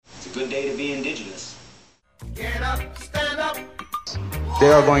Good day to be indigenous. Get up, stand up.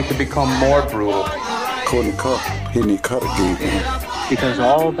 They are going to become more brutal. Because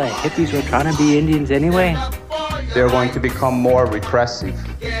all the hippies were trying to be Indians anyway. They're going to become more repressive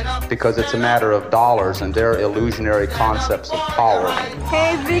because it's a matter of dollars and their illusionary concepts of power.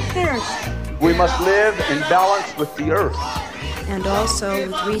 Hey, Victor. We must live in balance with the earth. And also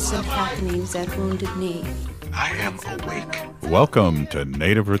with recent happenings at Wounded Knee. I am awake. Welcome to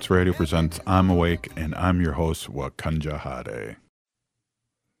Native Roots Radio presents I'm Awake, and I'm your host, Wakanja Hade.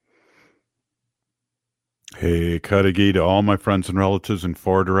 Hey, Kadagi to all my friends and relatives in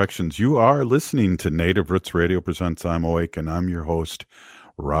four directions. You are listening to Native Roots Radio presents I'm Awake, and I'm your host,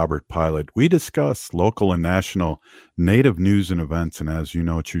 Robert Pilot. We discuss local and national Native news and events, and as you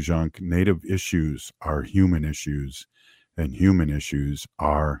know, Chujunk, Native issues are human issues, and human issues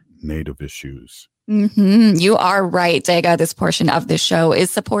are Native issues. You are right, Daga. This portion of the show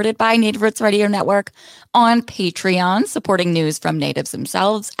is supported by Native Roots Radio Network on Patreon, supporting news from natives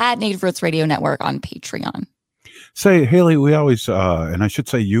themselves at Native Roots Radio Network on Patreon. Say, Haley, we always, and I should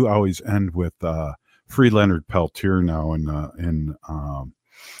say you always end with Free Leonard Peltier now in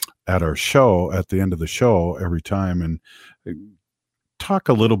at our show, at the end of the show every time, and talk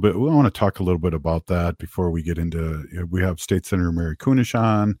a little bit. We want to talk a little bit about that before we get into. We have State Senator Mary Kunesh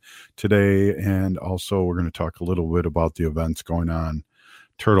on today, and also we're going to talk a little bit about the events going on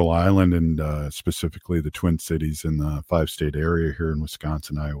Turtle Island and specifically the Twin Cities in the 5-state area here in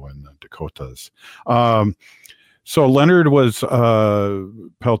Wisconsin, Iowa, and the Dakotas. So Leonard was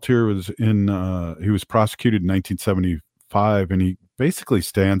Peltier was in. He was prosecuted in 1975, and he basically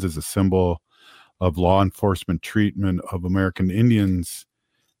stands as a symbol of law enforcement treatment of American Indians.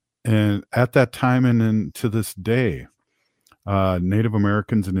 And at that time and to this day, Native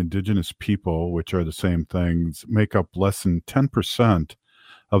Americans and indigenous people, which are the same things, make up less than 10%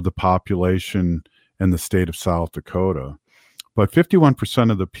 of the population in the state of South Dakota. But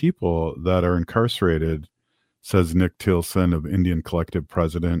 51% of the people that are incarcerated, says Nick Tilson of Indian Collective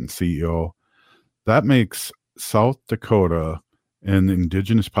President and CEO, that makes South Dakota and the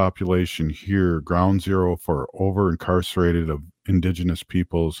indigenous population here ground zero for over-incarcerated of indigenous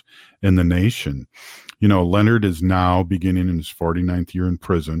peoples in the nation. You know, Leonard is now beginning in his 49th year in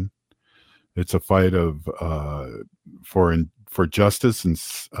prison. It's a fight of for justice and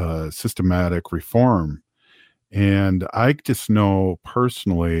systematic reform. And I just know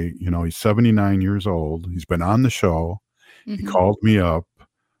personally, you know, he's 79 years old. He's been on the show. He called me up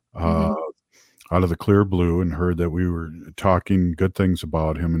out of the clear blue and heard that we were talking good things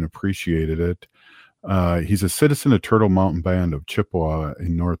about him and appreciated it. He's a citizen of Turtle Mountain Band of Chippewa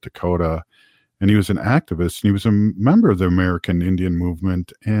in North Dakota, and he was an activist, and he was a member of the American Indian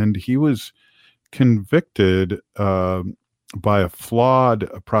movement, and he was convicted by a flawed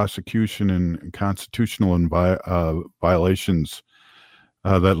prosecution and constitutional violations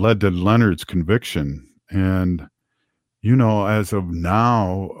that led to Leonard's conviction. And you know, as of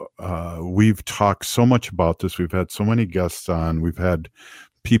now, we've talked so much about this. We've had so many guests on. We've had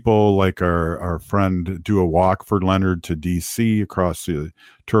people like our friend do a walk for Leonard to D.C. across the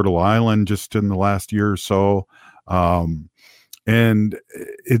Turtle Island just in the last year or so. And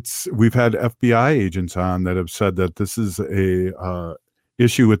we've had FBI agents on that have said that this is a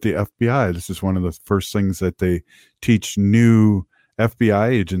issue with the FBI. This is one of the first things that they teach new FBI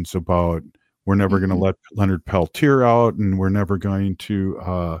agents about. We're never going to let Leonard Peltier out, and we're never going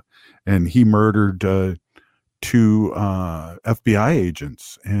to, and he murdered two FBI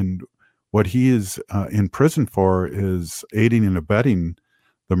agents. And what he is in prison for is aiding and abetting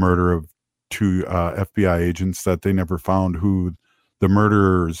the murder of two FBI agents that they never found who the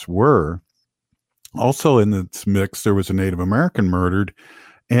murderers were. Also in this mix, there was a Native American murdered.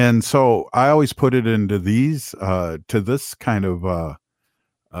 And so I always put it into these, to this kind of,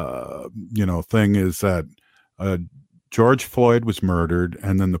 thing is that George Floyd was murdered,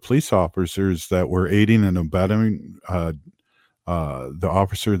 and then the police officers that were aiding and abetting the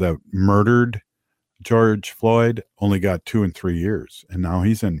officer that murdered George Floyd only got 2 and 3 years, and now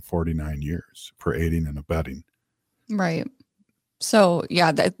he's in 49 years for aiding and abetting. Right. So,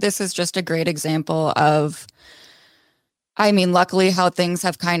 yeah, this is just a great example of, I mean, luckily how things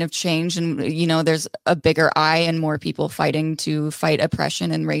have kind of changed, and, you know, there's a bigger eye and more people fighting to fight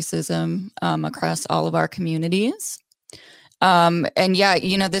oppression and racism across all of our communities. And yeah,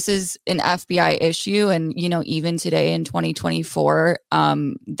 you know, this is an FBI issue. And, you know, even today in 2024,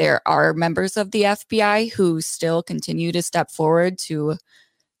 there are members of the FBI who still continue to step forward to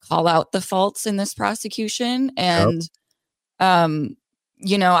call out the faults in this prosecution. And,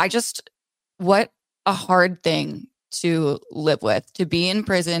 you know, what a hard thing to live with, to be in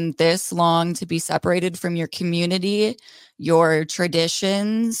prison this long, to be separated from your community, your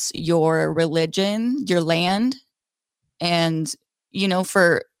traditions, your religion, your land, and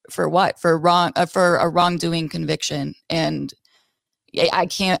for what? For a wrongdoing conviction. And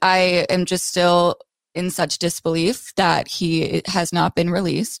I am just still in such disbelief that he has not been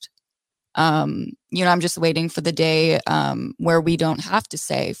released. I'm just waiting for the day where we don't have to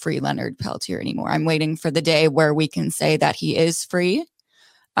say free Leonard Peltier anymore. I'm waiting for the day where we can say that he is free.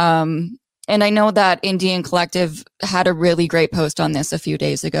 And I know that Indian Collective had a really great post on this a few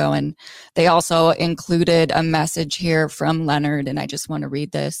days ago, and they also included a message here from Leonard, and I just want to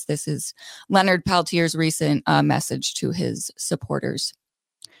read this. This is Leonard Peltier's recent message to his supporters.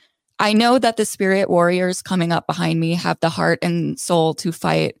 I know that the spirit warriors coming up behind me have the heart and soul to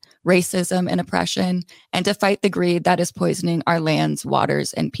fight racism and oppression, and to fight the greed that is poisoning our lands,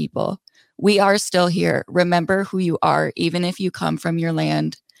 waters, and people. We are still here. Remember who you are, even if you come from your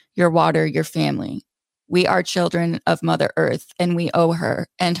land, your water, your family. We are children of Mother Earth, and we owe her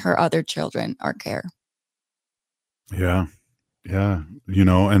and her other children our care. Yeah. Yeah.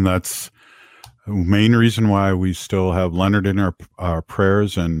 And that's the main reason why we still have Leonard in our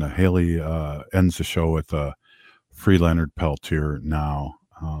prayers, and Haley ends the show with free Leonard Peltier now.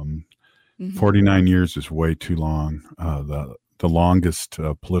 49 years is way too long. The longest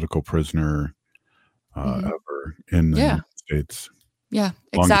political prisoner ever in the United States. Yeah,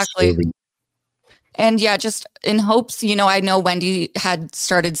 exactly. And yeah, just in hopes, I know Wendy had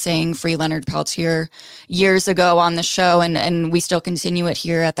started saying free Leonard Peltier years ago on the show, and we still continue it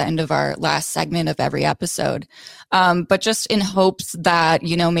here at the end of our last segment of every episode. But just in hopes that,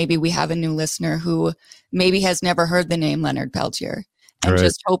 maybe we have a new listener who maybe has never heard the name Leonard Peltier. And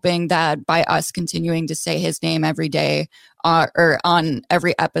just hoping that by us continuing to say his name every day or on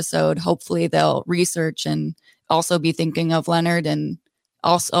every episode, hopefully they'll research and also be thinking of Leonard and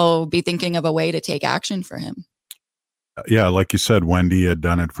also be thinking of a way to take action for him. Yeah, like you said, Wendy had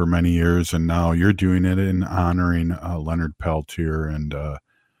done it for many years, and now you're doing it in honoring Leonard Peltier and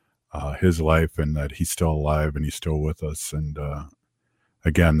his life, and that he's still alive and he's still with us. And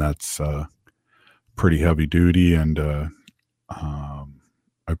again, that's pretty heavy duty, and I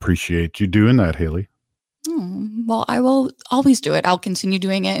appreciate you doing that, Haley. Well, I will always do it. I'll continue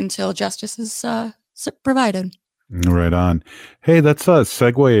doing it until justice is provided. Right on. Hey, that's a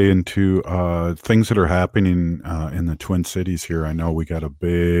segue into things that are happening in the Twin Cities here. I know we got a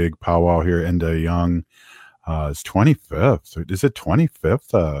big powwow here. Inda Young is 25th. Is it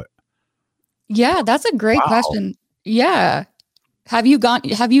 25th? Yeah, that's a great question. Yeah. Have you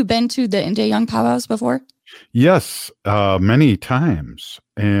been to the Inda Young powwows before? Yes, many times.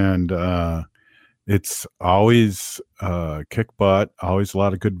 And it's always kick butt, always a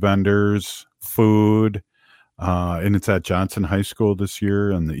lot of good vendors, food. And it's at Johnson High School this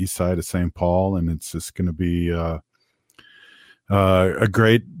year on the east side of St. Paul. And it's just going to be a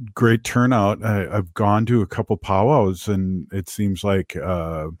great turnout. I've gone to a couple powwows, and it seems like,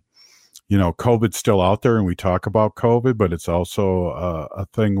 COVID's still out there, and we talk about COVID, but it's also a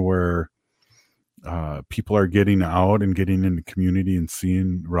thing where people are getting out and getting in the community and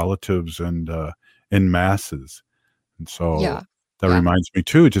seeing relatives and in masses. And so that reminds me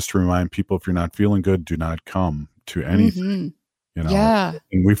too, just to remind people, if you're not feeling good, do not come to anything,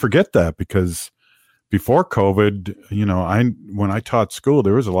 and we forget that, because before COVID, when I taught school,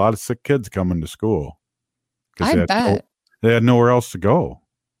 there was a lot of sick kids coming to school because they had nowhere else to go.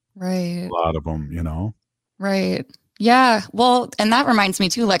 Right. A lot of them, Right. Yeah. Well, and that reminds me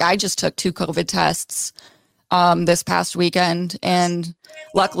too, like I just took 2 COVID tests this past weekend, and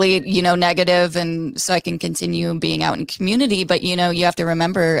luckily, negative. And so I can continue being out in community. But, you have to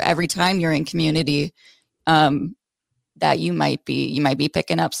remember every time you're in community that you might be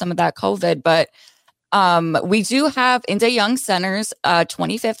picking up some of that COVID. But we do have Inda Young Center's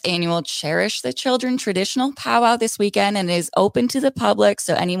 25th annual Cherish the Children traditional powwow this weekend, and it is open to the public.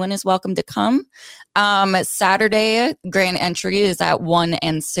 So anyone is welcome to come. Saturday, grand entry is at 1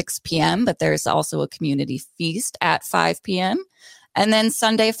 and 6 p.m., but there's also a community feast at 5 p.m. And then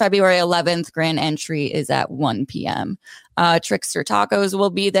Sunday, February 11th, grand entry is at 1 p.m. Trickster Tacos will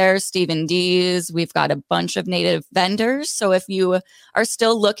be there, Stephen D's. We've got a bunch of native vendors. So if you are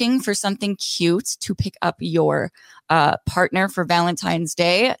still looking for something cute to pick up your partner for Valentine's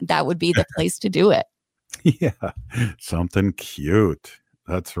Day, that would be the place to do it. Yeah, something cute.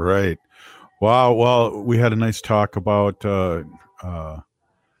 That's right. Wow. Well, we had a nice talk about our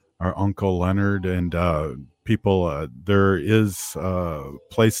Uncle Leonard and people. There is a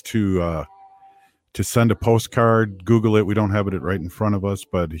place to to send a postcard. Google it. We don't have it right in front of us,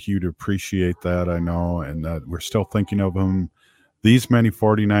 but he'd appreciate that, I know, and that we're still thinking of him these many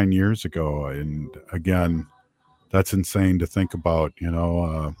 49 years ago. And again, that's insane to think about.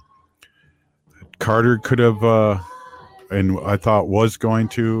 Carter could have, and I thought was going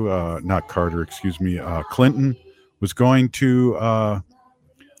to, not Carter, excuse me, Clinton was going to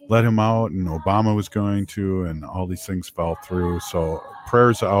let him out, and Obama was going to, and all these things fell through. So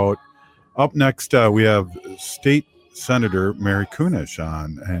prayers out. Up next, we have State Senator Mary Kunesh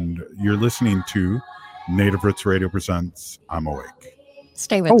on, and you're listening to Native Roots Radio Presents I'm Awake.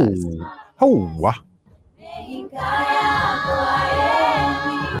 Stay with us. Wah.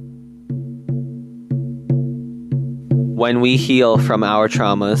 When we heal from our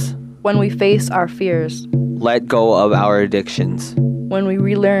traumas, when we face our fears, let go of our addictions, when we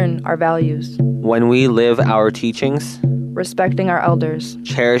relearn our values, when we live our teachings, respecting our elders,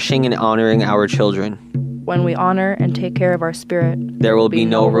 cherishing and honoring our children, when we honor and take care of our spirit, there will be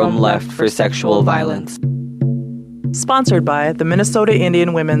no room left for sexual violence. Sponsored by the Minnesota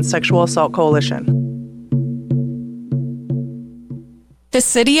Indian Women's Sexual Assault Coalition. The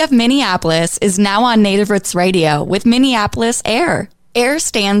city of Minneapolis is now on Native Roots Radio with Minneapolis AIR. AIR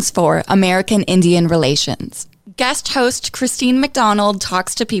stands for American Indian Relations. Guest host Christine McDonald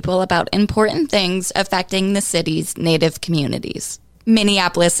talks to people about important things affecting the city's Native communities.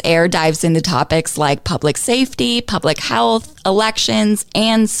 Minneapolis AIR dives into topics like public safety, public health, elections,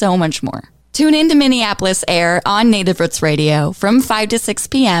 and so much more. Tune in to Minneapolis AIR on Native Roots Radio from 5 to 6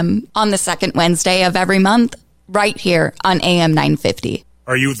 p.m. on the second Wednesday of every month, right here on AM 950.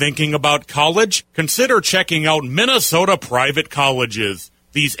 Are you thinking about college? Consider checking out Minnesota Private Colleges.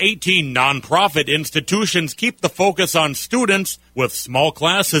 These 18 nonprofit institutions keep the focus on students with small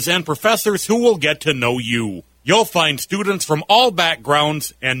classes and professors who will get to know you. You'll find students from all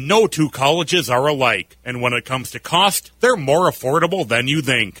backgrounds, and no two colleges are alike. And when it comes to cost, they're more affordable than you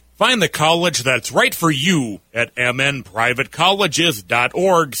think. Find the college that's right for you at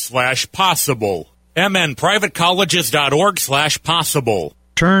mnprivatecolleges.org/possible. mnprivatecolleges.org/possible.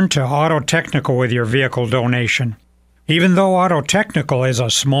 Turn to Auto Technical with your vehicle donation. Even though Auto Technical is a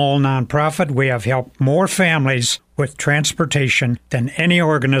small nonprofit, we have helped more families with transportation than any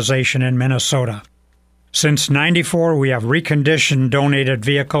organization in Minnesota. Since '94, we have reconditioned donated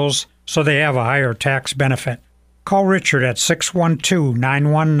vehicles so they have a higher tax benefit. Call Richard at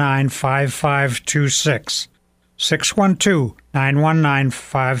 612-919-5526,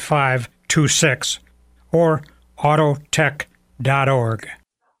 612-919-5526, or autotech.org.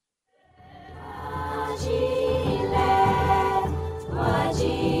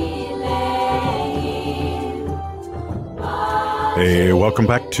 Hey, welcome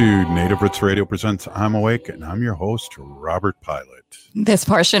back to Native Roots Radio Presents I'm Awake, and I'm your host, Robert Pilot. This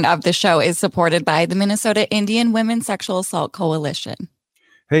portion of the show is supported by the Minnesota Indian Women's Sexual Assault Coalition.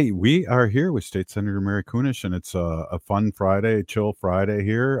 Hey, we are here with State Senator Mary Kunesh, and it's a fun Friday, a chill Friday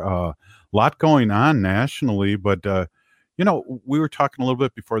here. A lot going on nationally, but, we were talking a little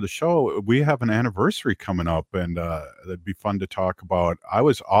bit before the show. We have an anniversary coming up, and that'd be fun to talk about. I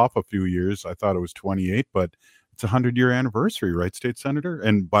was off a few years. I thought it was 28, but it's a 100-year anniversary, right, State Senator?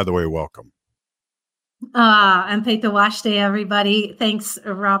 And by the way, welcome. And Pete the Wash Day, everybody. Thanks,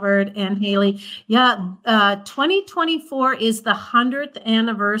 Robert and Haley. Yeah, 2024 is the 100th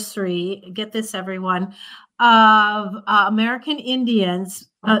anniversary, get this, everyone, of American Indians,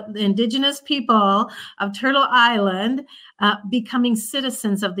 the indigenous people of Turtle Island, becoming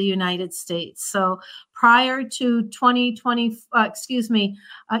citizens of the United States. So prior to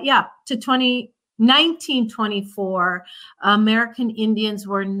 1924, American Indians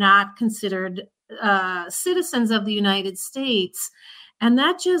were not considered citizens of the United States. And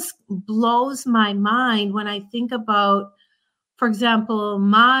that just blows my mind when I think about, for example,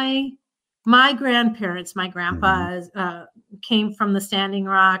 my grandparents. My grandpa came from the Standing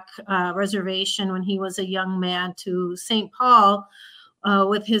Rock Reservation when he was a young man to St. Paul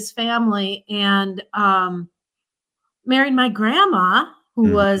with his family, and married my grandma,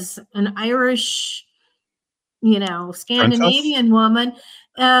 who was an Irish, Scandinavian woman.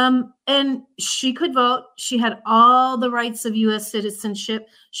 And she could vote. She had all the rights of U.S. citizenship.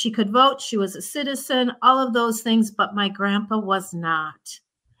 She could vote. She was a citizen, all of those things, but my grandpa was not.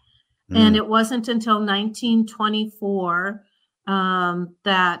 And it wasn't until 1924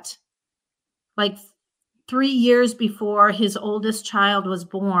 that, like 3 years before his oldest child was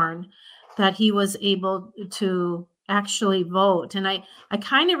born, that he was able to actually vote. And I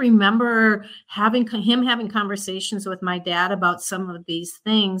kind of remember having conversations with my dad about some of these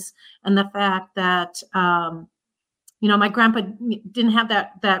things, and the fact that my grandpa didn't have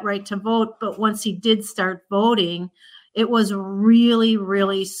that right to vote, but once he did start voting, it was really,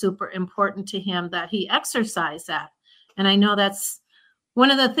 really super important to him that he exercise that. And I know that's one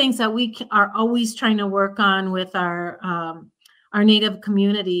of the things that we are always trying to work on with our Native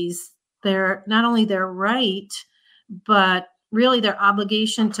communities. They're not only their right, but really their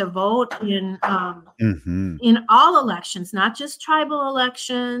obligation to vote in all elections, not just tribal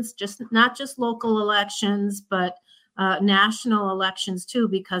elections, not just local elections, but national elections too,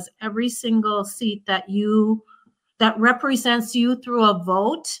 because every single seat that represents you through a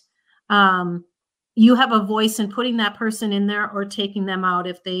vote, you have a voice in putting that person in there or taking them out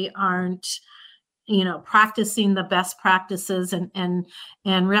if they aren't, practicing the best practices and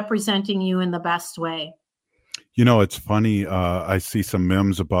representing you in the best way. It's funny. I see some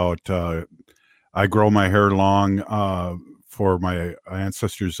memes about I grow my hair long for my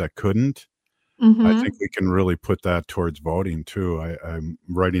ancestors that couldn't. I think we can really put that towards voting too. I'm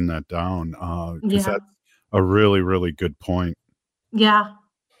writing that down because that's a really, really good point. Yeah.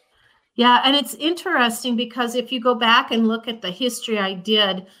 Yeah. And it's interesting because if you go back and look at the history I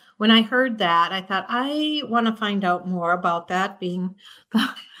did, when I heard that, I thought, I want to find out more about that, being the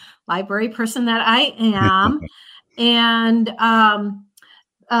library person that I am. And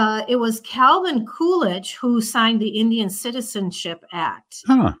it was Calvin Coolidge who signed the Indian Citizenship Act.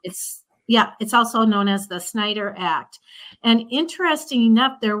 Huh. It's also known as the Snyder Act. And interesting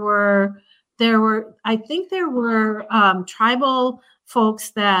enough, there were tribal folks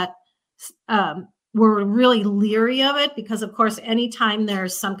that were really leery of it because, of course, anytime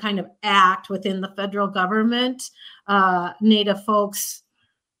there's some kind of act within the federal government, Native folks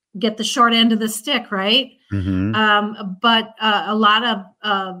get the short end of the stick, right? But a lot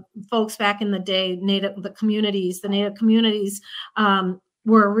of folks back in the day, the Native communities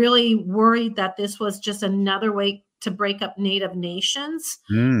were really worried that this was just another way to break up Native nations,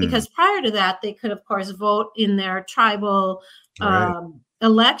 because prior to that, they could, of course, vote in their tribal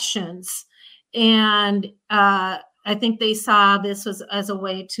elections. And I think they saw this as a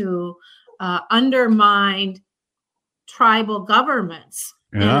way to undermine tribal governments.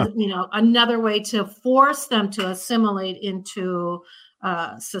 Yeah. And, another way to force them to assimilate into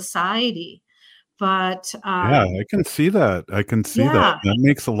society. But I can see that. That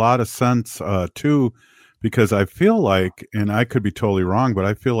makes a lot of sense too, because I feel like, and I could be totally wrong, but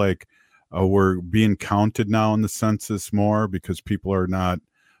I feel like we're being counted now in the census more because people are not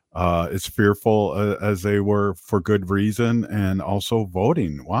as fearful as they were for good reason, and also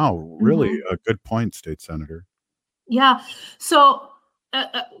voting. Wow, really a good point, State Senator. Yeah. So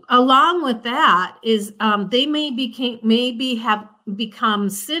along with that is they maybe have become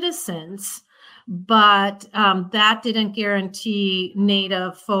citizens, but that didn't guarantee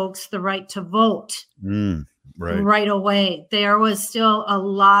Native folks the right to vote right away. There was still a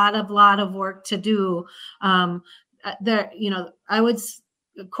lot of work to do.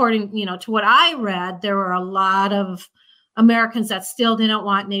 According to what I read, there were a lot of Americans that still didn't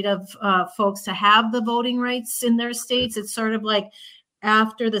want Native folks to have the voting rights in their states. It's sort of like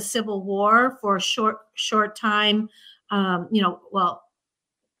after the Civil War, for a short time, African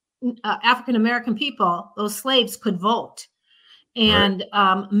American people, those slaves, could vote, and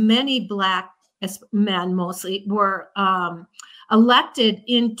many Black men, mostly, were elected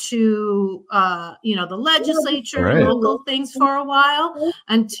into the legislature, local things for a while,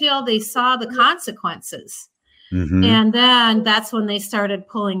 until they saw the consequences. And then that's when they started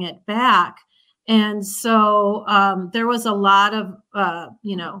pulling it back. And so there was a lot of,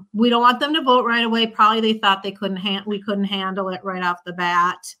 we don't want them to vote right away. Probably they thought we couldn't handle it right off the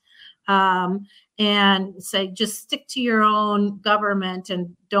bat. And say, just stick to your own government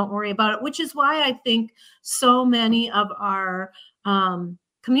and don't worry about it, which is why I think so many of our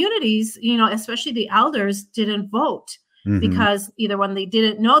communities, especially the elders, didn't vote because either when they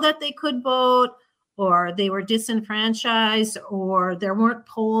didn't know that they could vote, or they were disenfranchised, or there weren't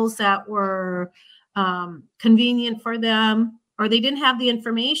polls that were convenient for them, or they didn't have the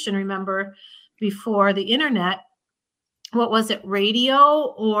information. Remember, before the internet, what was it,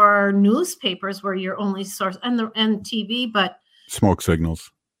 radio or newspapers were your only source, and TV, but smoke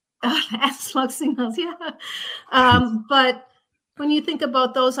signals. Smoke signals, yeah. But when you think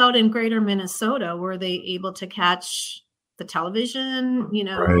about those out in greater Minnesota, were they able to catch the television?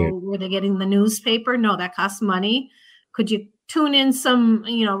 Were they getting the newspaper? No, that costs money. Could you tune in some,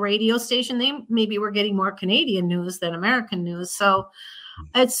 radio station? They maybe were getting more Canadian news than American news. So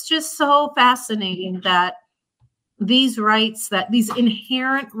it's just so fascinating that these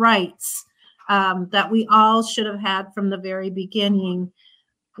inherent rights that we all should have had from the very beginning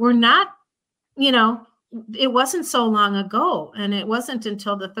were not, it wasn't so long ago, and it wasn't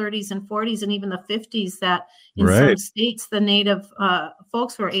until the 30s and 40s and even the 50s that in some states the Native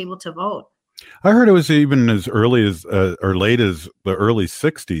folks were able to vote. I heard it was even as early as or late as the early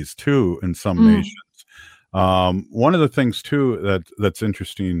 60s too in some nations. One of the things too that's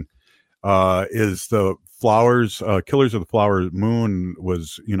interesting is the flowers, Killers of the Flower Moon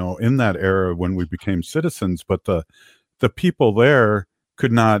was, in that era when we became citizens, but the people there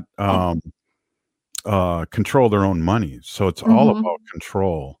could not control their own money. So it's all about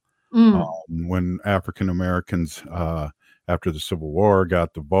control. When African Americans, after the Civil War,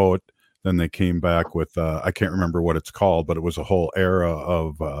 got the vote, then they came back with, I can't remember what it's called, but it was a whole era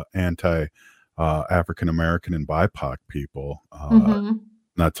of African American and BIPOC people.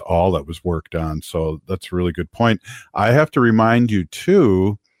 That's all that was worked on. So that's a really good point. I have to remind you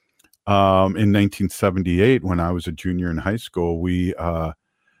too, in 1978, when I was a junior in high school, we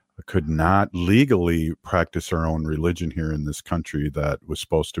could not legally practice our own religion here in this country that was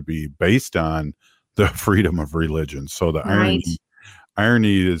supposed to be based on the freedom of religion. So the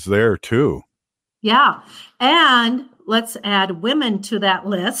irony is there too. Yeah. And let's add women to that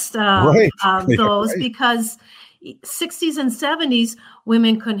list of those, because 60s and 70s,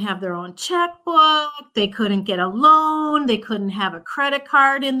 women couldn't have their own checkbook. They couldn't get a loan. They couldn't have a credit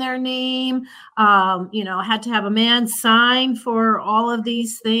card in their name. Had to have a man sign for all of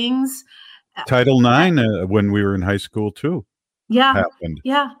these things. Title IX, when we were in high school too. Yeah. Happened.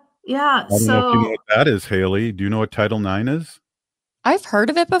 Yeah. I don't know if you know what that is, Haley. Do you know what Title IX is? I've heard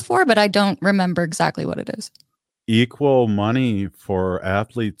of it before, but I don't remember exactly what it is. Equal money for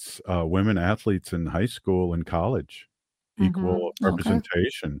athletes, women athletes in high school and college, equal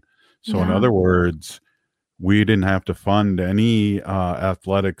representation. So in other words, we didn't have to fund any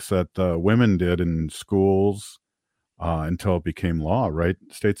athletics that the women did in schools until it became law, right,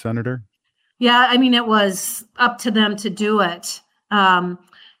 State Senator? Yeah, I mean, it was up to them to do it.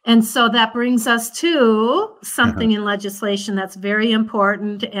 And so that brings us to something in legislation that's very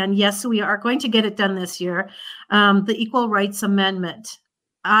important. And yes, we are going to get it done this year, the Equal Rights Amendment.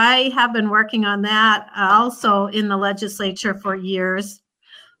 I have been working on that also in the legislature for years.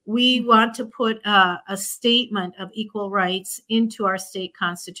 We want to put a statement of equal rights into our state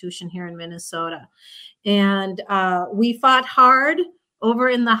constitution here in Minnesota. And we fought hard over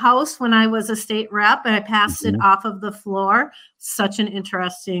in the House when I was a state rep, and I passed it off of the floor. Such an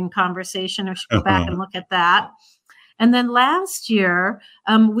interesting conversation. I should go back and look at that. And then last year,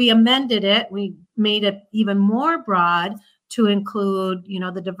 we amended it. We made it even more broad to include,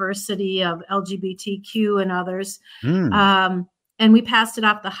 the diversity of LGBTQ and others. And we passed it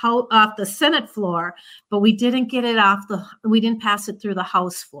off the Senate floor, but we didn't get it we didn't pass it through the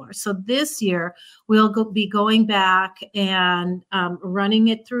House floor. So this year we'll be going back and running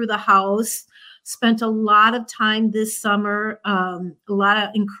it through the House. Spent a lot of time this summer, a lot of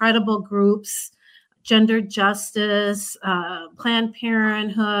incredible groups, Gender Justice, Planned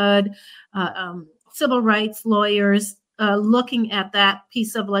Parenthood, civil rights lawyers, looking at that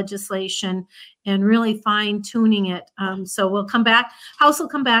piece of legislation and really fine tuning it. So we'll come back. House will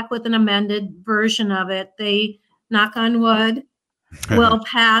come back with an amended version of it. They, knock on wood, will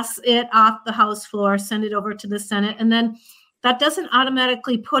pass it off the House floor, send it over to the Senate. And then that doesn't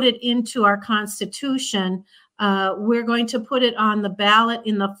automatically put it into our Constitution. We're going to put it on the ballot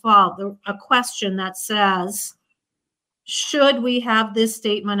in the fall, a question that says, should we have this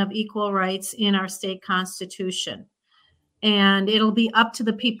statement of equal rights in our state constitution? And it'll be up to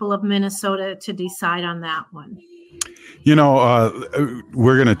the people of Minnesota to decide on that one.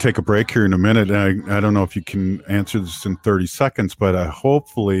 We're going to take a break here in a minute. And I don't know if you can answer this in 30 seconds, but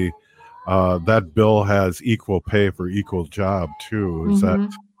hopefully that bill has equal pay for equal job too. Is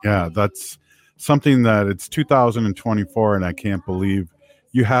that's something that it's 2024, and I can't believe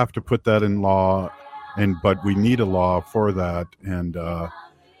you have to put that in law, but we need a law for that. And,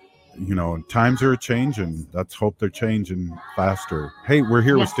 times are changing. Let's hope they're changing faster. Hey, we're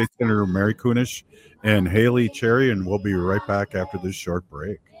here with State Senator Mary Kunesh and Haley Cherry, and we'll be right back after this short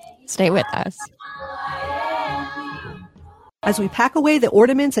break. Stay with us. As we pack away the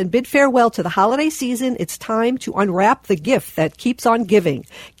ornaments and bid farewell to the holiday season, it's time to unwrap the gift that keeps on giving,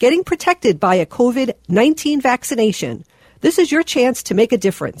 getting protected by a COVID-19 vaccination. This is your chance to make a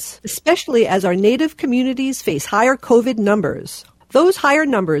difference, especially as our Native communities face higher COVID numbers. Those higher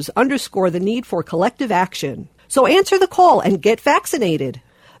numbers underscore the need for collective action. So answer the call and get vaccinated.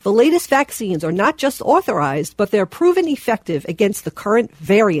 The latest vaccines are not just authorized, but they're proven effective against the current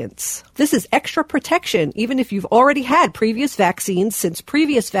variants. This is extra protection even if you've already had previous vaccines, since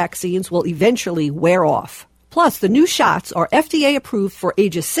previous vaccines will eventually wear off. Plus, the new shots are FDA approved for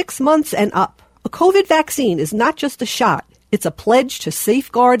ages 6 months and up. A COVID vaccine is not just a shot. It's a pledge to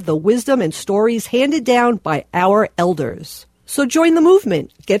safeguard the wisdom and stories handed down by our elders. So join the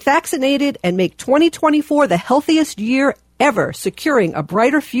movement, get vaccinated, and make 2024 the healthiest year ever, securing a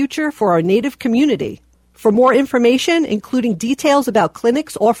brighter future for our Native community. For more information, including details about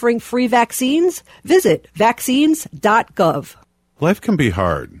clinics offering free vaccines, visit vaccines.gov. Life can be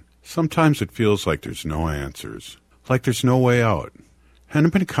hard. Sometimes it feels like there's no answers, like there's no way out.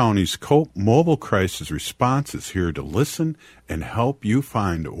 Hennepin County's COPE Mobile Crisis Response is here to listen and help you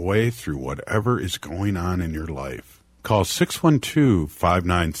find a way through whatever is going on in your life. Call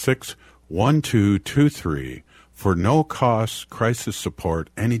 612-596-1223 for no-cost crisis support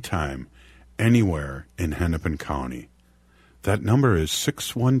anytime, anywhere in Hennepin County. That number is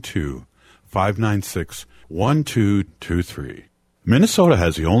 612-596-1223. Minnesota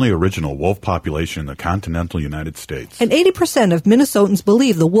has the only original wolf population in the continental United States. And 80% of Minnesotans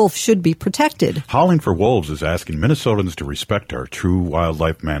believe the wolf should be protected. Howling for Wolves is asking Minnesotans to respect our true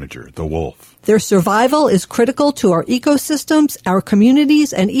wildlife manager, the wolf. Their survival is critical to our ecosystems, our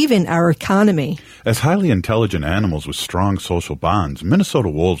communities, and even our economy. As highly intelligent animals with strong social bonds, Minnesota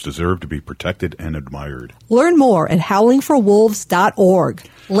wolves deserve to be protected and admired. Learn more at howlingforwolves.org.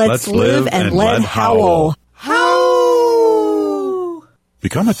 Let's live and let howl.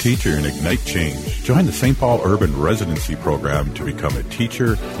 Become a teacher and ignite change. Join the St. Paul Urban Residency Program to become a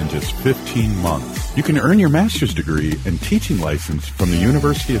teacher in just 15 months. You can earn your master's degree and teaching license from the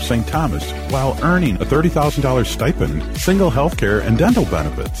University of St. Thomas while earning a $30,000 stipend, single health care, and dental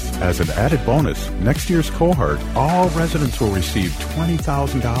benefits. As an added bonus, next year's cohort, all residents will receive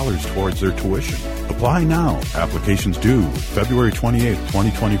 $20,000 towards their tuition. Apply now. Applications due February 28,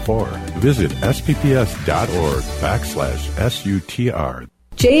 2024. Visit spps.org/SUTR.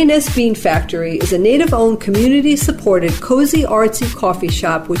 J&S Bean Factory is a native-owned, community-supported, cozy, artsy coffee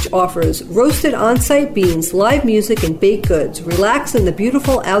shop which offers roasted on-site beans, live music, and baked goods. Relax in the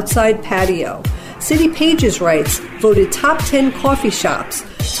beautiful outside patio. City Pages writes, voted top 10 coffee shops.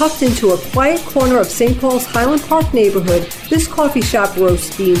 Tucked into a quiet corner of St. Paul's Highland Park neighborhood, this coffee shop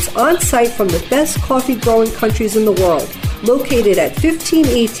roasts beans on-site from the best coffee-growing countries in the world. Located at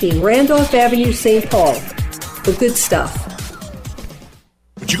 1518 Randolph Avenue, St. Paul. The good stuff.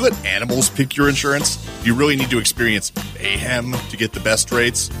 Would you let animals pick your insurance? Do you really need to experience mayhem to get the best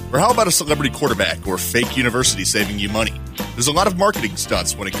rates? Or how about a celebrity quarterback or fake university saving you money? There's a lot of marketing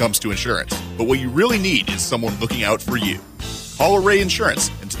stunts when it comes to insurance, but what you really need is someone looking out for you. Call Array Insurance,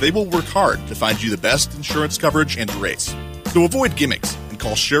 and they will work hard to find you the best insurance coverage and rates. So avoid gimmicks and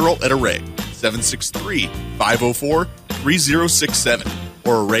call Cheryl at Array, 763-504-3067,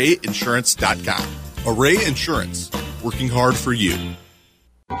 or arrayinsurance.com. Array Insurance, working hard for you.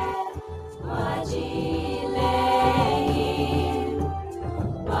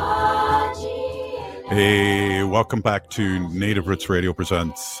 Hey, welcome back to Native Roots Radio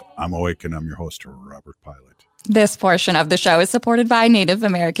Presents. I'm Awake, and I'm your host, Robert Pilot. This portion of the show is supported by Native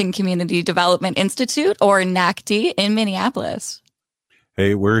American Community Development Institute, or NACD, in Minneapolis.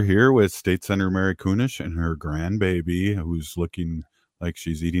 Hey, we're here with State Senator Mary Kunesh and her grandbaby, who's looking like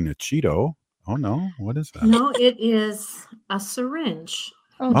she's eating a Cheeto. Oh, no. What is that? No, it is a syringe.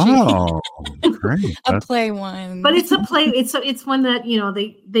 Oh, great. A play one. But it's a play. It's one that,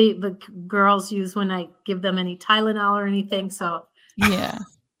 the girls use when I give them any Tylenol or anything. So yeah,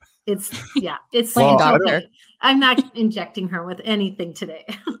 it's well, doctor. I'm not injecting her with anything today.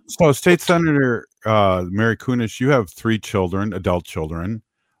 So State Senator Mary Kunesh, you have 3 children, adult children.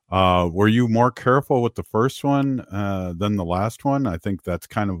 Were you more careful with the first one than the last one? I think that's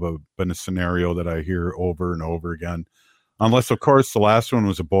kind of been a scenario that I hear over and over again. Unless, of course, the last one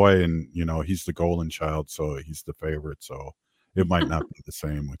was a boy and, he's the golden child, so he's the favorite. So it might not be the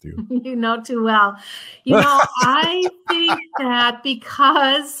same with you. You know too well. I think that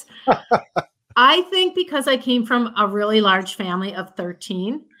because I came from a really large family of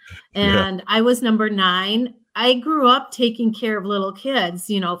 13 and I was number 9. I grew up taking care of little kids,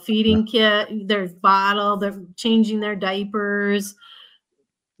 feeding their bottle, they're changing their diapers,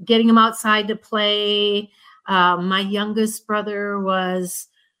 getting them outside to play. My youngest brother was,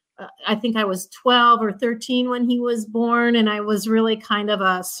 I think I was 12 or 13 when he was born. And I was really kind of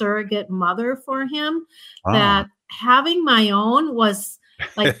a surrogate mother for him. That having my own was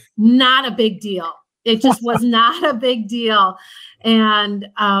like not a big deal. It just was not a big deal. And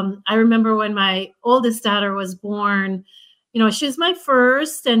I remember when my oldest daughter was born, she was my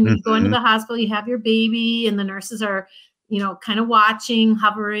first, and you go into the hospital, you have your baby, and the nurses are, kind of watching,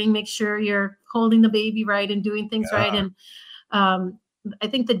 hovering, make sure you're holding the baby right and doing things right. And I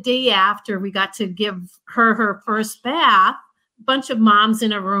think the day after we got to give her first bath, bunch of moms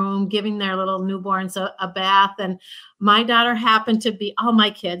in a room giving their little newborns a bath. And my daughter happened to be, all my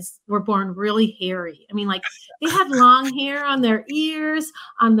kids were born really hairy. I mean, like they had long hair on their ears,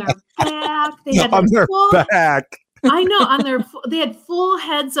 on their back. They had on their back. I know, they had full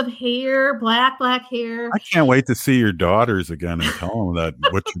heads of hair, black hair. I can't wait to see your daughters again and tell them that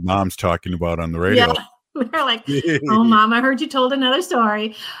what your mom's talking about on the radio. Yeah. They're like, oh, Mom, I heard you told another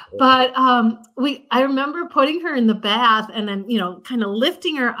story. But I remember putting her in the bath and then, kind of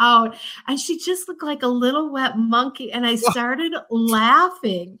lifting her out. And she just looked like a little wet monkey. And I started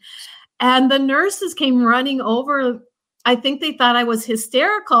laughing. And the nurses came running over. I think they thought I was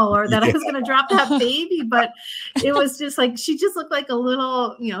hysterical or that I was going to drop that baby. But it was just like, she just looked like a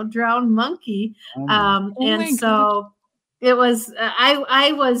little, drowned monkey. And so it was,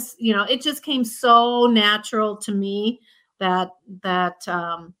 I was, it just came so natural to me that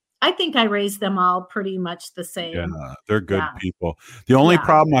I think I raised them all pretty much the same. Yeah, they're good people. The only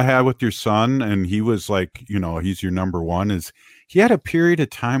problem I had with your son, and he was like, he's your number one, is he had a period of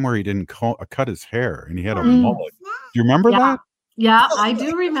time where he didn't cut his hair and he had a mullet. Do you remember that? Yeah, I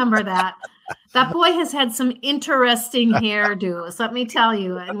do remember that. That boy has had some interesting hairdos, let me tell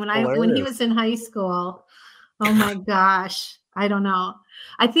you. And when he was in high school, oh my gosh, I don't know.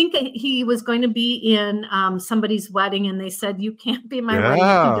 I think he was going to be in somebody's wedding and they said, you can't be my wedding if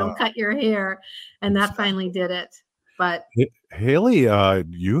you don't cut your hair. And that finally did it. But Haley,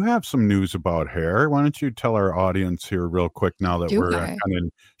 you have some news about hair. Why don't you tell our audience here real quick now that we're kind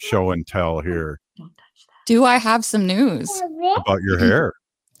of show and tell here. Do I have some news about your hair?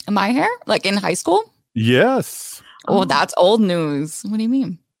 My hair? Like in high school? Yes. Oh, that's old news. What do you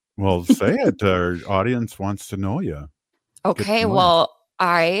mean? Well, say it. Our audience wants to know you. Okay, well,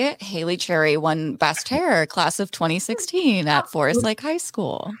 I, Haley Cherry, won Best Hair class of 2016 at Forest Lake High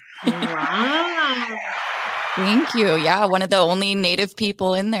School. Wow. Thank you. Yeah, one of the only Native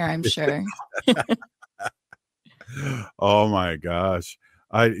people in there, I'm sure. Oh my gosh.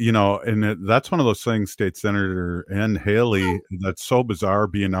 That's one of those things, State Senator and Haley, that's so bizarre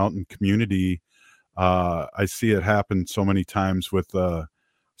being out in community. I see it happen so many times with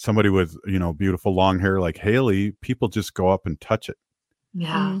somebody with, beautiful long hair like Haley. People just go up and touch it.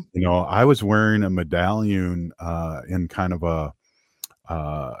 Yeah. I was wearing a medallion in kind of a,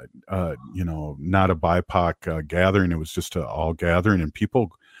 not a BIPOC gathering. It was just a all gathering, and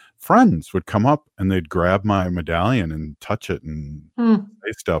friends would come up and they'd grab my medallion and touch it and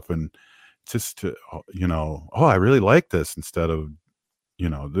say stuff. And just, I really like this, instead of,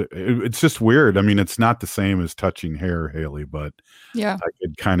 it's just weird. I mean, it's not the same as touching hair, Haley, but yeah, I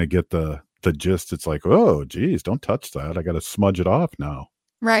could kind of get the gist. It's like, oh, geez, don't touch that. I got to smudge it off now.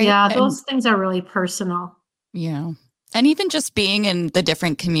 Right. Yeah, those things are really personal. Yeah. And even just being in the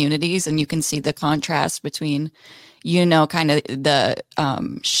different communities, and you can see the contrast between, kind of the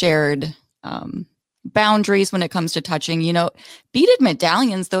shared boundaries when it comes to touching. Beaded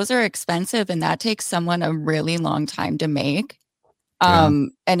medallions, those are expensive, and that takes someone a really long time to make.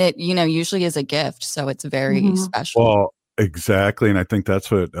 And it, usually is a gift. So it's very special. Well, exactly. And I think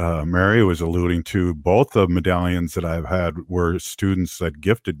that's what Mary was alluding to. Both the medallions that I've had were students that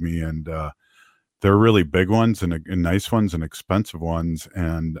gifted me, and they're really big ones and nice ones and expensive ones.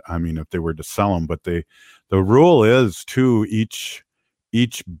 And I mean, if they were to sell them, but the rule is too, each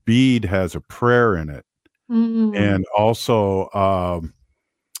bead has a prayer in it. And also,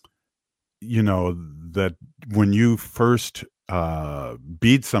 that when you first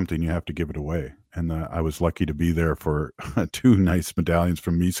bead something, you have to give it away. And I was lucky to be there for two nice medallions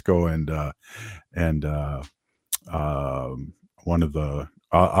from Misco and one of the,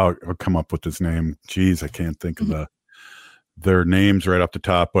 I'll come up with his name. Geez, I can't think of their names right off the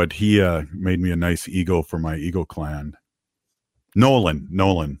top, but he made me a nice eagle for my Eagle clan. Nolan.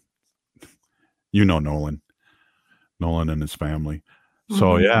 Nolan and his family.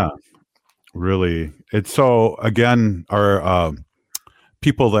 So yeah, really. It's so, again, our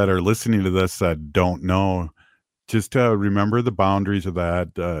people that are listening to this that don't know, just remember the boundaries of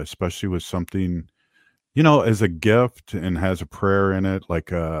that, especially with something, as a gift and has a prayer in it,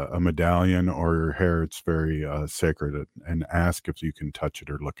 like a medallion or your hair. It's very sacred, and ask if you can touch it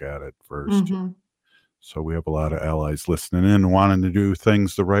or look at it first. So we have a lot of allies listening in and wanting to do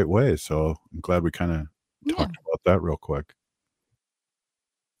things the right way. So I'm glad we kind of talked about that real quick.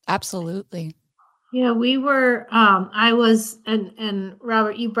 Absolutely. Yeah, we were, I was, and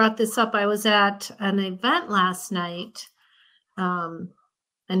Robert, you brought this up. I was at an event last night, and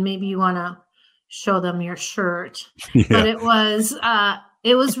maybe you want to show them your shirt, but it was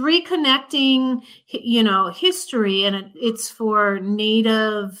reconnecting, history, and it's for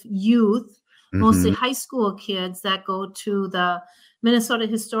Native youth mostly Mhm. high school kids that go to the Minnesota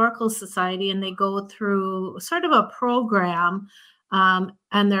Historical Society, and they go through sort of a program,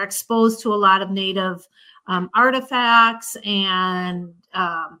 and they're exposed to a lot of Native artifacts and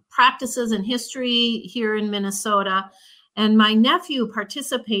practices and history here in Minnesota. And my nephew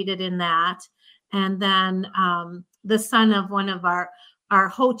participated in that. And then the son of one of our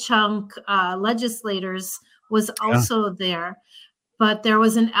Ho-Chunk legislators was Yeah. also there. But there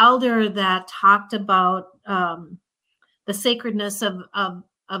was an elder that talked about the sacredness of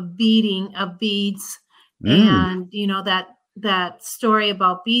beads, Mm. and that story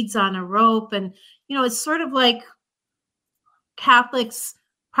about beads on a rope. And it's sort of like Catholics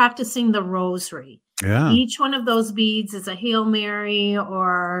practicing the rosary. Yeah. Each one of those beads is a Hail Mary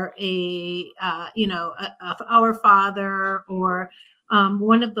or a Our Father, or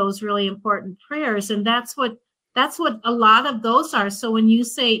one of those really important prayers. And that's what a lot of those are. So when you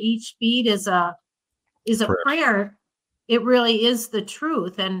say each bead is a prayer, it really is the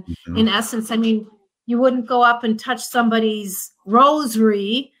truth. And in essence, I mean, you wouldn't go up and touch somebody's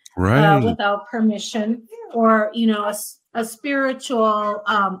rosary Right. without permission, or a spiritual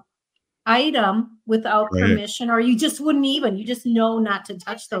item without Right. permission, or you just know not to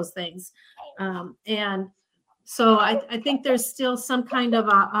touch those things. And so I think there's still some kind of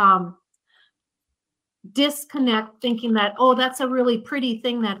a disconnect, thinking that, oh, that's a really pretty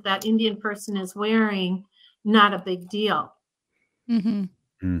thing that Indian person is wearing, not a big deal. Mhm.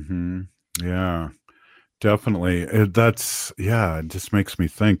 Yeah. Definitely. It just makes me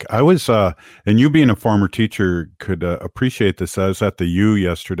think. I was, and you being a former teacher could appreciate this. I was at the U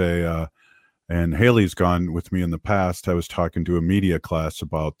yesterday, and Haley's gone with me in the past. I was talking to a media class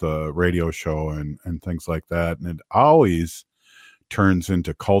about the radio show and things like that. And it always turns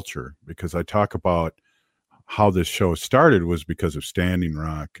into culture, because I talk about how this show started was because of Standing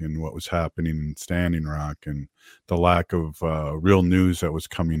Rock and what was happening in Standing Rock and the lack of real news that was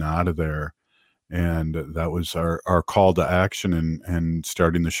coming out of there. And that was our call to action and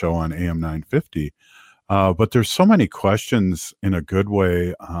starting the show on AM 950. But there's so many questions in a good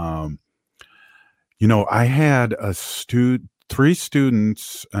way. I had three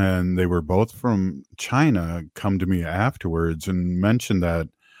students, and they were both from China, come to me afterwards and mentioned that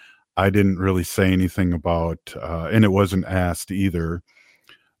I didn't really say anything about, and it wasn't asked either,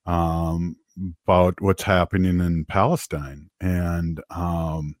 about what's happening in Palestine. And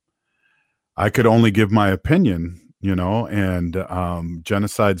I could only give my opinion, and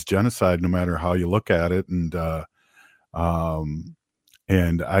genocide's genocide, no matter how you look at it. And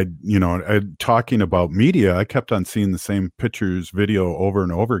talking about media, I kept on seeing the same pictures, video over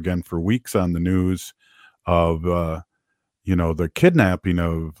and over again for weeks on the news of, the kidnapping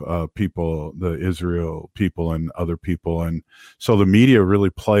of people, the Israel people and other people. And so the media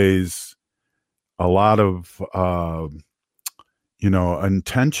really plays a lot of,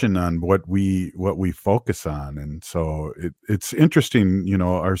 intention on what we focus on. And so it's interesting,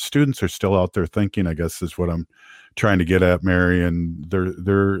 our students are still out there thinking, I guess is what I'm trying to get at, Mary, and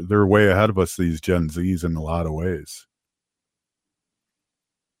they're way ahead of us, these Gen Zs, in a lot of ways.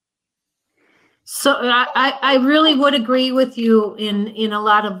 So I really would agree with you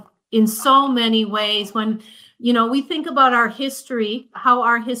in so many ways. When we think about our history, how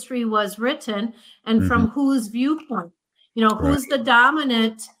our history was written, and from whose viewpoint, who's the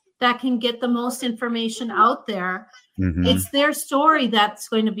dominant that can get the most information out there. It's their story that's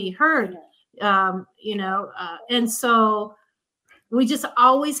going to be heard. And so we just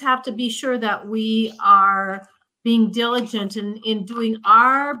always have to be sure that we are being diligent in doing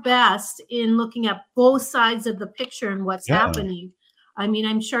our best in looking at both sides of the picture and what's happening. I mean,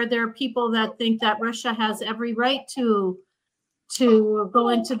 I'm sure there are people that think that Russia has every right to go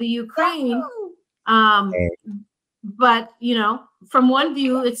into the Ukraine. But from one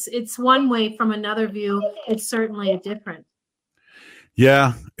view, it's one way. From another view, it's certainly a different.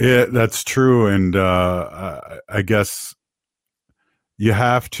 Yeah, that's true. And I guess you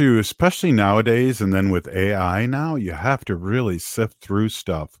have to, especially nowadays, and then with AI now, you have to really sift through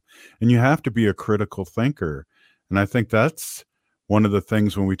stuff, and you have to be a critical thinker. And I think that's one of the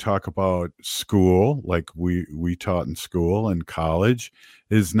things when we talk about school, like we taught in school and college,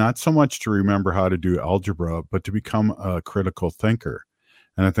 is not so much to remember how to do algebra, but to become a critical thinker.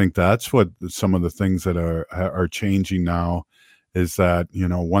 And I think that's what some of the things that are changing now is that,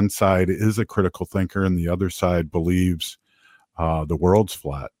 one side is a critical thinker and the other side believes the world's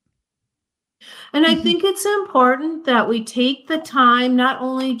flat. And I think it's important that we take the time not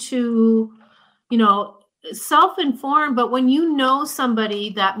only to, self-inform, but when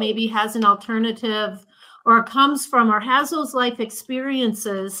somebody that maybe has an alternative or comes from or has those life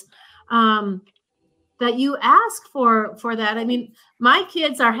experiences, that you ask for that. I mean, my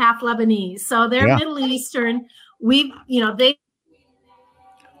kids are half Lebanese, so they're Yeah. Middle Eastern. They.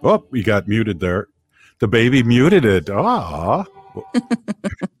 Oh, you got muted there. The baby muted it. Ah.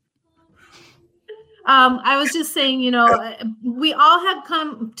 I was just saying, we all have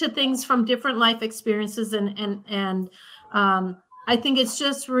come to things from different life experiences, and I think it's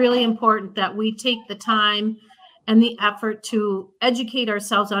just really important that we take the time and the effort to educate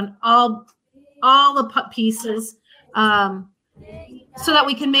ourselves on all the pieces, so that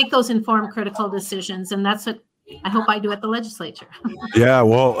we can make those informed, critical decisions. And that's what I hope I do at the legislature. Yeah,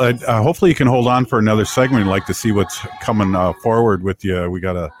 well, hopefully you can hold on for another segment. I'd like to see what's coming forward with you. We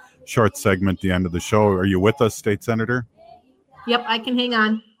got a short segment at the end of the show. Are you with us, State Senator? Yep, I can hang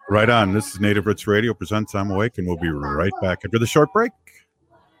on. Right on. This is Native Roots Radio presents I'm Awake, and we'll be right back after the short break.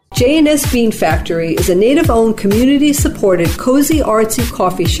 J&S Bean Factory is a native-owned, community-supported, cozy, artsy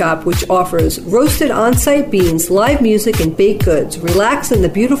coffee shop which offers roasted on-site beans, live music, and baked goods. Relax in the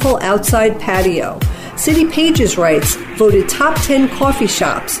beautiful outside patio. City Pages writes, voted top 10 coffee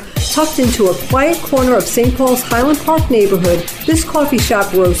shops. Tucked into a quiet corner of St. Paul's Highland Park neighborhood, this coffee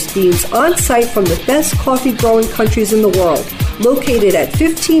shop roasts beans on-site from the best coffee-growing countries in the world. Located at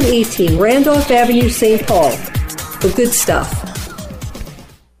 1518 Randolph Avenue, St. Paul. The good stuff.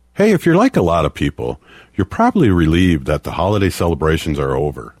 Hey, if you're like a lot of people, you're probably relieved that the holiday celebrations are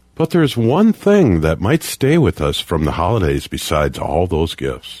over. But there's one thing that might stay with us from the holidays besides all those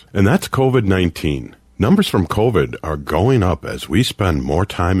gifts, and that's COVID-19. Numbers from COVID are going up as we spend more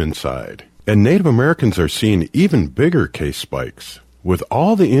time inside. And Native Americans are seeing even bigger case spikes. With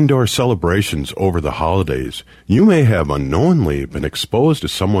all the indoor celebrations over the holidays, you may have unknowingly been exposed to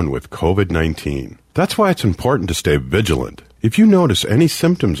someone with COVID-19. That's why it's important to stay vigilant. If you notice any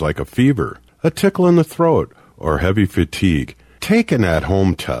symptoms like a fever, a tickle in the throat, or heavy fatigue, take an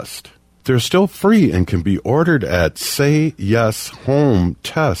at-home test. They're still free and can be ordered at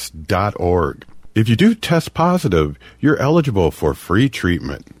sayyeshometest.org. If you do test positive, you're eligible for free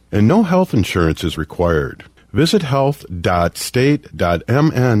treatment, and no health insurance is required. Visit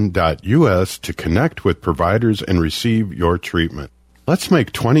health.state.mn.us to connect with providers and receive your treatment. Let's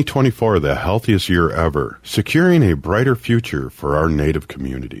make 2024 the healthiest year ever, securing a brighter future for our Native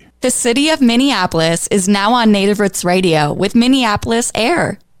community. The city of Minneapolis is now on Native Roots Radio with Minneapolis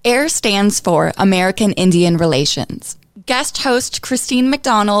AIR. AIR stands for American Indian Relations. Guest host Christine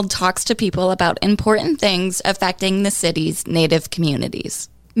McDonald talks to people about important things affecting the city's Native communities.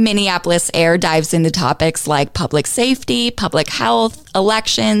 Minneapolis AIR dives into topics like public safety, public health,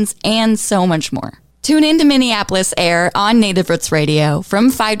 elections, and so much more. Tune in to Minneapolis AIR on Native Roots Radio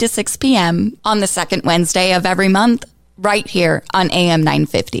from 5 to 6 p.m. on the second Wednesday of every month, right here on AM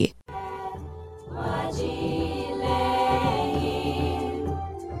 950.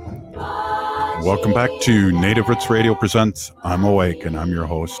 Welcome back to Native Roots Radio presents I'm Awake, and I'm your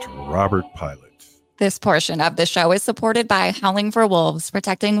host, Robert Pilot. This portion of the show is supported by Howling for Wolves,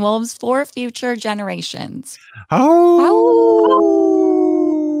 protecting wolves for future generations. Oh!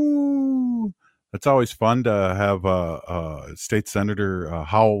 It's always fun to have a state senator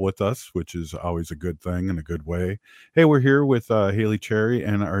howl with us, which is always a good thing in a good way. Hey, we're here with Haley Cherry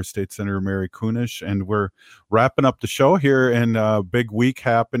and our state senator, Mary Kunesh, and we're wrapping up the show here, and a big week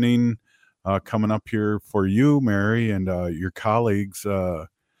happening coming up here for you, Mary, and your colleagues.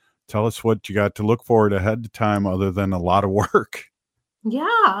 Tell us what you got to look forward ahead of time other than a lot of work.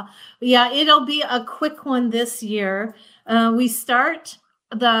 Yeah, it'll be a quick one this year. We start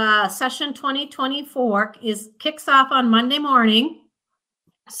the session 2024 kicks off on Monday morning.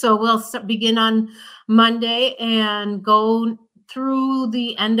 So we'll begin on Monday and go through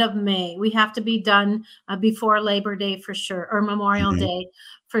the end of May. We have to be done before Labor Day for sure, or Memorial Day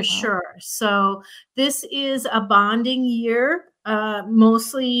for sure. So this is a bonding year,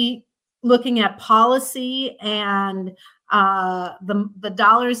 mostly looking at policy, and the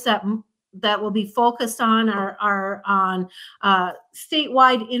dollars that will be focused on are on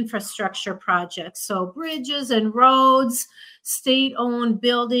statewide infrastructure projects. So bridges and roads, state-owned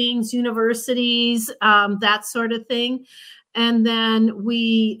buildings, universities, that sort of thing. And then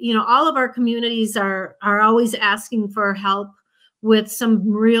we, all of our communities are always asking for help with some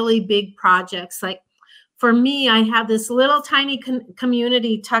really big projects. Like for me, I have this little tiny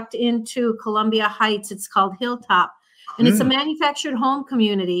community tucked into Columbia Heights. It's called Hilltop, and it's a manufactured home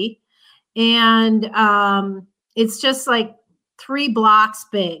community. And it's just like 3 blocks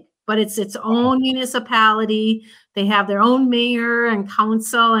big, but it's its own municipality. They have their own mayor and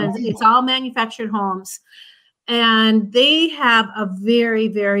council, and it's all manufactured homes. And they have a very,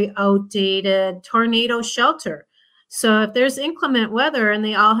 very outdated tornado shelter. So if there's inclement weather and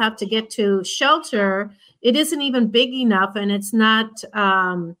they all have to get to shelter, it isn't even big enough, and it's not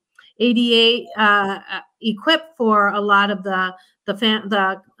ADA equipped for a lot of the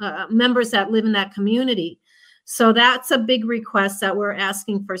members that live in that community. So that's a big request that we're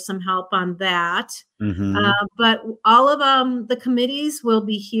asking for some help on that. But all of the committees will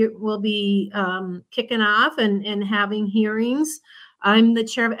be here, kicking off and having hearings. I'm the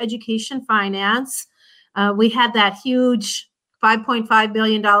chair of Education Finance. We had that huge $5.5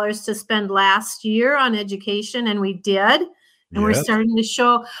 billion to spend last year on education, and we did. And we're starting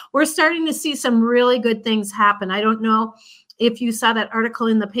to see some really good things happen. I don't know if you saw that article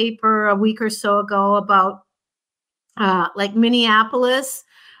in the paper a week or so ago about like Minneapolis.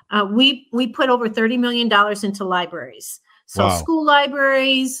 We put over $30 million into libraries. So school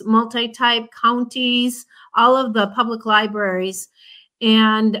libraries, multi-type counties, all of the public libraries.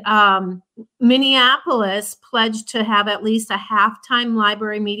 And Minneapolis pledged to have at least a half-time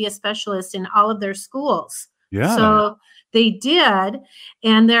library media specialist in all of their schools. Yeah. So they did.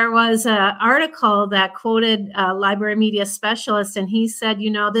 And there was an article that quoted a library media specialist, and he said,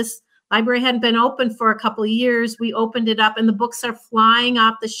 this library hadn't been open for a couple of years. We opened it up, and the books are flying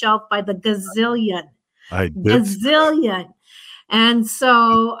off the shelf by the gazillion. Gazillion. And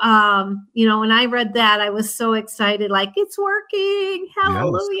so, when I read that, I was so excited, like, it's working.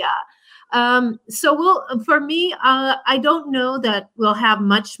 Hallelujah. Yes. For me, I don't know that we'll have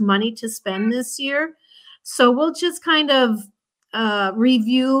much money to spend this year. So we'll just kind of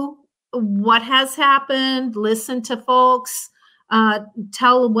review what has happened, listen to folks,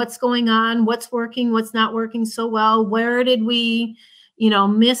 tell what's going on, what's working, what's not working so well, where did we,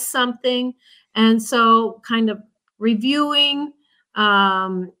 miss something. And so kind of reviewing,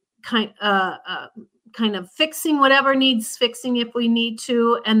 kind of fixing whatever needs fixing if we need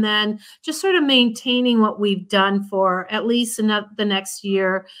to, and then just sort of maintaining what we've done for at least the next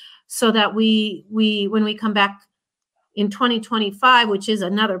year, so that we when we come back in 2025, which is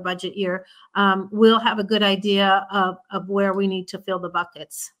another budget year, we'll have a good idea of where we need to fill the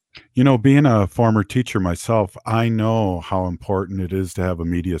buckets. Being a former teacher myself, I know how important it is to have a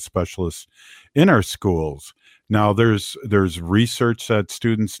media specialist in our schools. Now, there's research that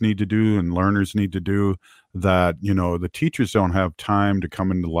students need to do and learners need to do that, the teachers don't have time to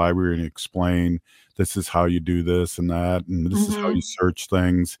come into the library and explain, this is how you do this and that, and this is how you search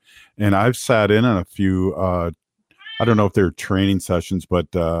things. And I've sat in on a few, I don't know if they're training sessions, but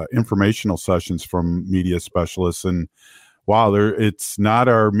informational sessions from media specialists. And wow, it's not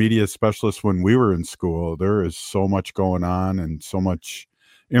our media specialists when we were in school. There is so much going on and so much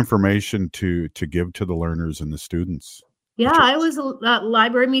information to give to the learners and the students. Yeah, I was a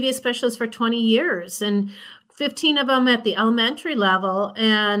library media specialist for 20 years, and 15 of them at the elementary level.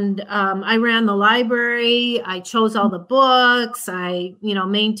 And I ran the library. I chose all the books. I,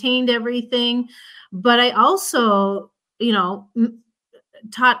 maintained everything. But I also,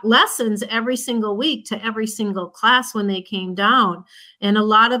 taught lessons every single week to every single class when they came down. And a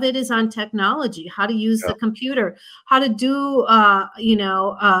lot of it is on technology, how to use the computer, how to do,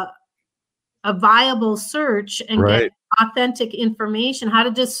 a viable search and get authentic information, how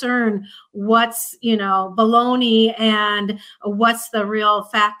to discern what's, baloney and what's the real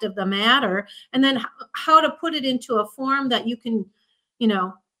fact of the matter. And then how to put it into a form that you can,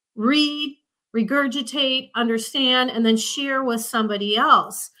 read, regurgitate, understand, and then share with somebody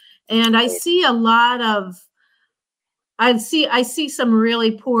else. And I see a lot of, I see some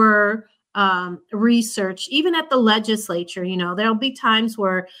really poor research, even at the legislature. There'll be times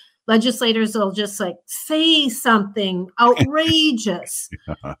where legislators will just say something outrageous.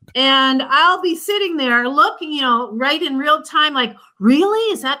 And I'll be sitting there looking, right in real time, like,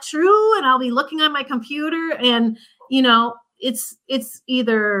 really? Is that true? And I'll be looking on my computer and, it's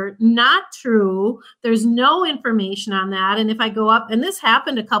either not true. There's no information on that. And if I go up, and this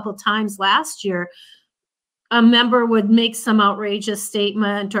happened a couple times last year, a member would make some outrageous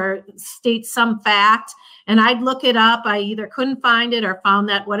statement or state some fact, and I'd look it up. I either couldn't find it or found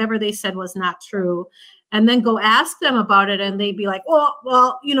that whatever they said was not true, and then go ask them about it. And they'd be like,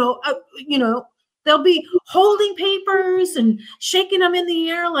 well, they'll be holding papers and shaking them in the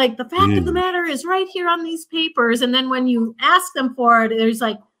air. Like, the fact of the matter is right here on these papers. And then when you ask them for it,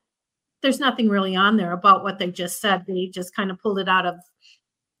 there's nothing really on there about what they just said. They just kind of pulled it out of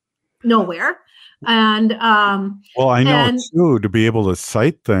nowhere. And I know too, to be able to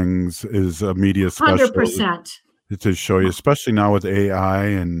cite things is a media specialist 100% to show you, especially now with AI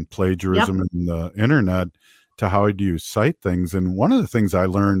and plagiarism and the internet, to how do you cite things. And one of the things I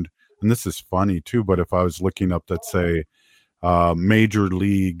learned, and this is funny too, but if I was looking up, let's say, major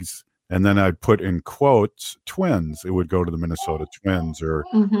leagues and then I'd put in quotes twins. It would go to the Minnesota Twins or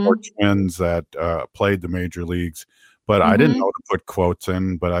twins that played the major leagues. But I didn't know to put quotes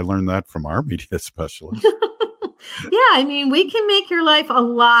in, but I learned that from our media specialist. Yeah, I mean, we can make your life a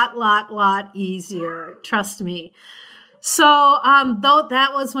lot easier. Trust me. So, though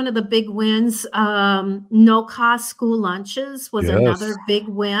that was one of the big wins, no cost school lunches was another big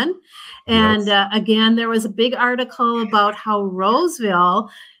win. And again, there was a big article about how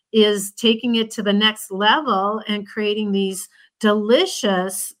Roseville is taking it to the next level and creating these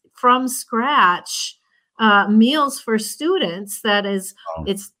delicious from scratch meals for students. That is,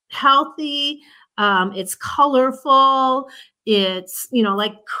 it's healthy, it's colorful, it's,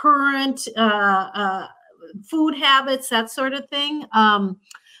 like current food habits, that sort of thing. I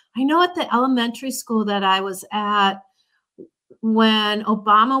know at the elementary school that I was at, when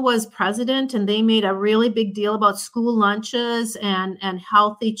Obama was president and they made a really big deal about school lunches and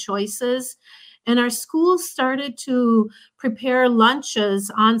healthy choices, and our schools started to prepare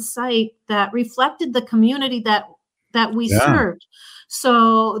lunches on site that reflected the community that we served.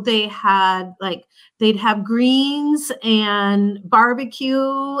 So they had they'd have greens and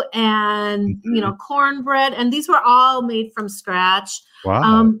barbecue and cornbread, and these were all made from scratch.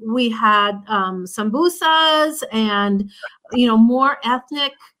 Wow. We had sambusas and more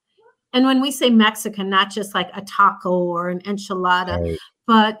ethnic. And when we say Mexican, not just like a taco or an enchilada,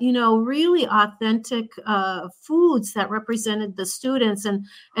 but really authentic foods that represented the students, and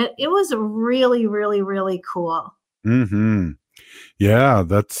it was really, really, really cool. Yeah,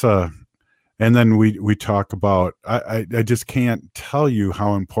 that's and then we talk about I just can't tell you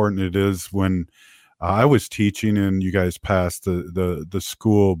how important it is when I was teaching and you guys passed the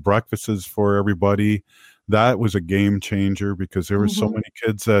school breakfasts for everybody. That was a game changer because there were so many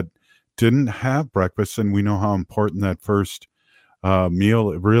kids that didn't have breakfast, and we know how important that first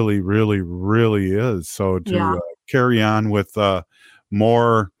meal really, really, really is. So to carry on with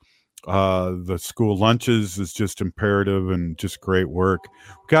more the school lunches is just imperative and just great work.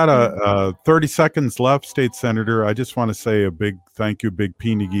 We've got 30 seconds left, State Senator. I just want to say a big thank you, Big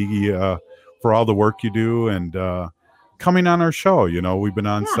P. Nagigi, for all the work you do and coming on our show. We've been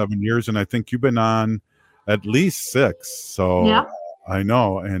on 7 years, and I think you've been on at least 6. So I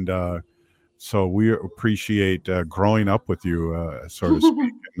know. And so we appreciate growing up with you, so to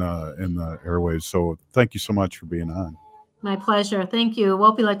speak, in the airwaves. So thank you so much for being on. My pleasure. Thank you.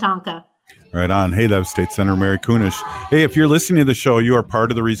 Wopila Tonka. Right on. Hey, that was State Senator Mary Kunesh. Hey, if you're listening to the show, you are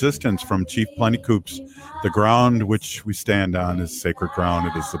part of the resistance from Chief Plenty Coups. The ground which we stand on is sacred ground.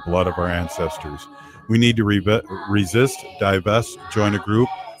 It is the blood of our ancestors. We need to resist, divest, join a group,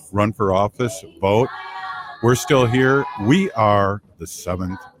 run for office, vote. We're still here. We are the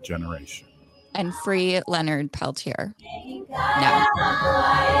 7th generation. And free Leonard Peltier. No.